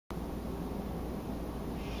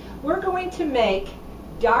We're going to make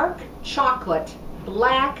dark chocolate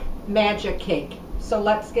black magic cake. So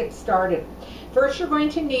let's get started. First, you're going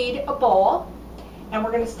to need a bowl, and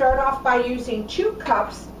we're going to start off by using 2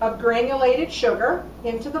 cups of granulated sugar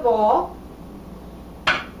into the bowl.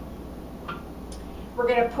 We're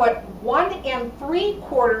going to put 1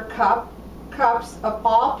 3/4 cups of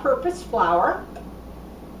all-purpose flour,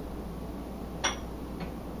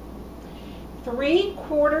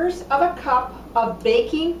 3/4 of a cup of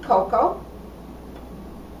baking cocoa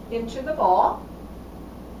into the bowl,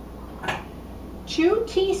 2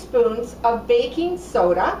 teaspoons of baking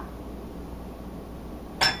soda,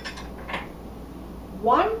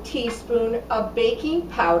 1 teaspoon of baking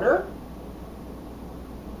powder,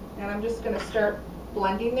 and I'm just going to start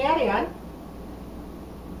blending that in,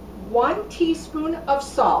 1 teaspoon of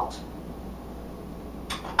salt.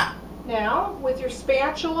 Now, with your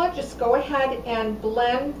spatula, just go ahead and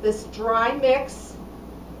blend this dry mix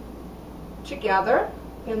together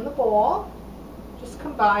in the bowl. Just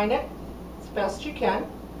combine it as best you can.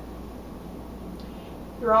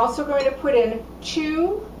 You're also going to put in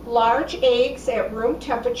 2 large eggs at room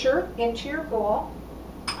temperature into your bowl.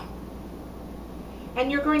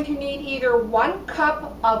 And you're going to need either 1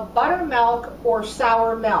 cup of buttermilk or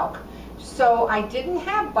sour milk. So I didn't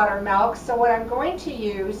have buttermilk, so what I'm going to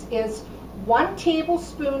use is 1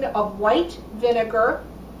 tablespoon of white vinegar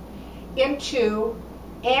into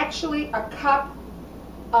actually a cup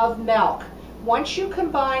of milk. Once you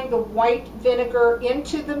combine the white vinegar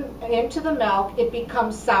into the milk, it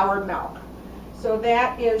becomes sour milk. So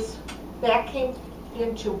that came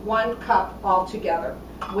into 1 cup altogether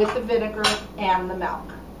with the vinegar and the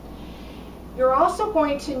milk. You're also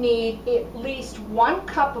going to need at least 1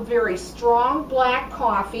 cup of very strong black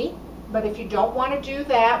coffee, but if you don't want to do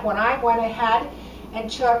that, when I went ahead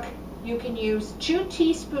and you can use 2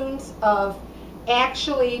 teaspoons of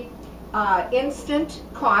actually instant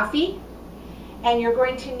coffee, and you're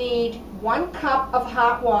going to need 1 cup of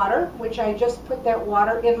hot water, which I just put that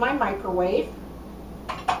water in my microwave.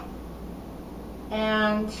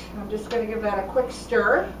 And I'm just going to give that a quick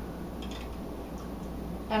stir.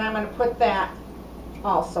 And I'm going to put that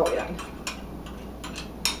also in.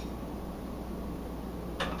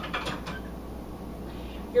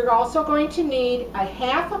 You're also going to need a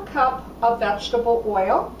 1/2 cup of vegetable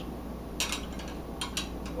oil.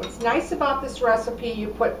 What's nice about this recipe, you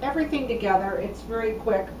put everything together. It's very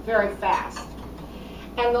quick, very fast.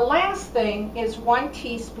 And the last thing is 1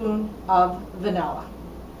 teaspoon of vanilla.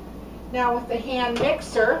 Now with the hand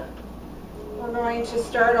mixer, we're going to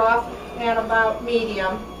start off at about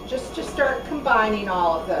medium, just to start combining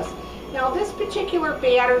all of this. Now this particular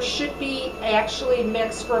batter should be actually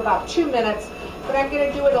mixed for about 2 minutes, but I'm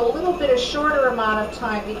going to do it a little bit a shorter amount of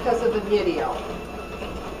time because of the video.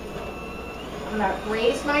 I'm going to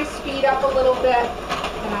raise my speed up a little bit,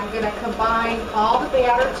 and I'm going to combine all the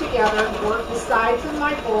batter together, work the sides of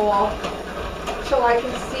my bowl till I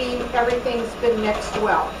can see everything's been mixed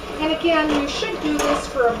well. And again, you should do this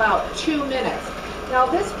for about 2 minutes. Now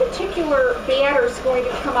this particular batter is going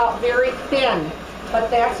to come out very thin, but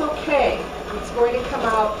that's okay. It's going to come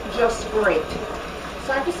out just great.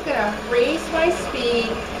 So I'm just going to raise my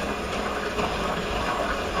speed,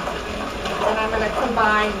 and I'm going to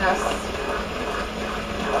combine this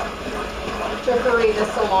to hurry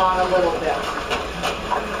this along a little bit.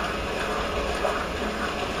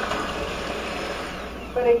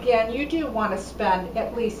 But again, you do want to spend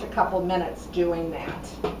at least a couple minutes doing that.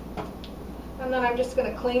 And then I'm just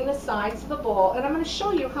going to clean the sides of the bowl, and I'm going to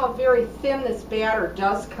show you how very thin this batter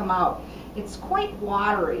does come out. It's quite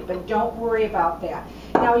watery, but don't worry about that.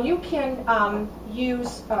 Now you can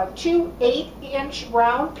use 2 8-inch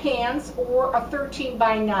round pans or a 13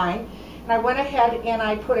 by 9. And I went ahead and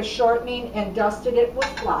I put a shortening and dusted it with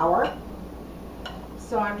flour.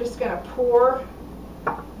 So I'm just going to pour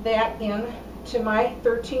that in to my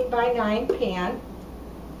 13 by 9 pan.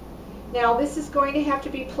 Now this is going to have to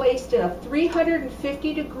be placed in a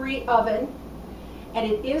 350-degree oven, and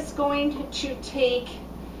it is going to take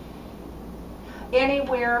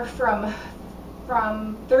anywhere from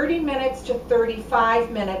 30 minutes to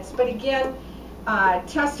 35 minutes. But again,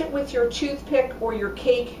 test it with your toothpick or your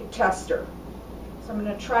cake tester. So I'm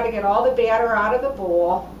going to try to get all the batter out of the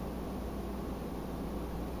bowl.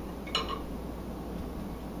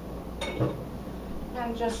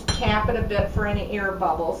 And just tap it a bit for any air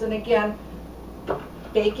bubbles. And again,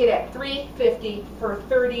 bake it at 350 for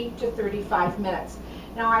 30 to 35 minutes.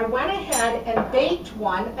 Now I went ahead and baked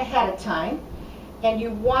one ahead of time, and you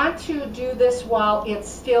want to do this while it's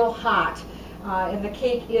still hot. And the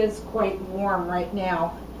cake is quite warm right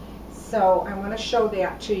now. So I'm going to show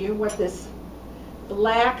that to you, what this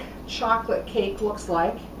black chocolate cake looks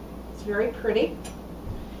like. It's very pretty.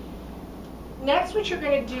 Next, what you're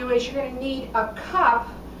going to do is you're going to need a cup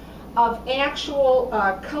of actual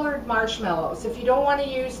colored marshmallows. If you don't want to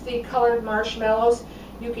use the colored marshmallows,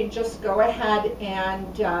 you can just go ahead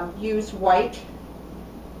and use white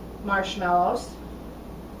marshmallows.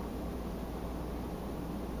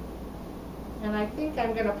 And I think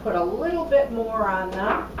I'm going to put a little bit more on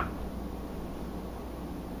them.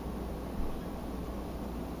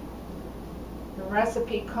 The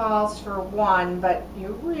recipe calls for 1, but you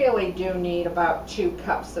really do need about 2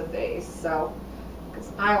 cups of these. So,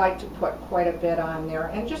 because I like to put quite a bit on there,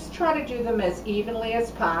 and just try to do them as evenly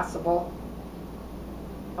as possible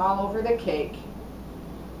all over the cake.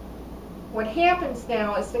 What happens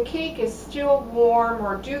now is the cake is still warm,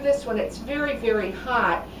 or do this when it's very, very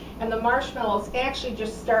hot, and the marshmallows actually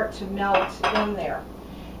just start to melt in there.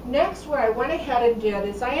 Next, what I went ahead and did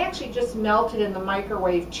is I actually just melted in the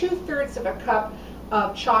microwave 2/3 of a cup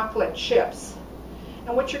of chocolate chips.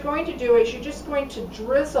 And what you're going to do is you're just going to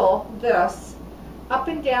drizzle this up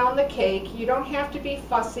and down the cake. You don't have to be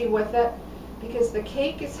fussy with it because the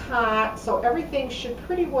cake is hot, so everything should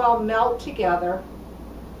pretty well melt together.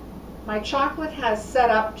 My chocolate has set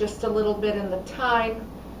up just a little bit in the time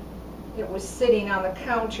it was sitting on the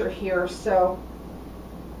counter here, so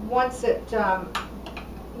once it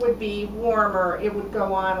would be warmer, it would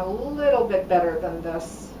go on a little bit better than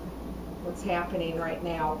this, what's happening right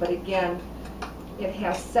now. But again, it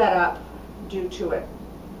has set up due to it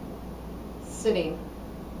sitting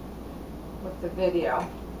with the video.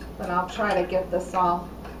 But I'll try to get this all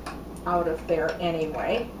out of there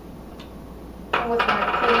anyway. And with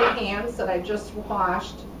my clean hands that I just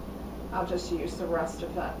washed, I'll just use the rest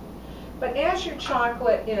of it. But as your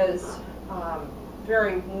chocolate is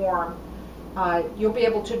very warm, you'll be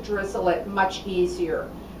able to drizzle it much easier.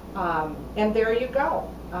 And there you go.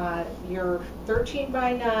 Your 13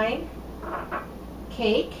 by 9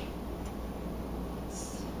 cake.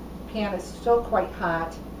 This pan is still quite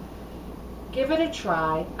hot. Give it a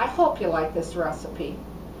try. I hope you like this recipe.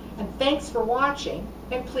 And thanks for watching,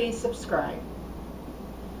 and please subscribe.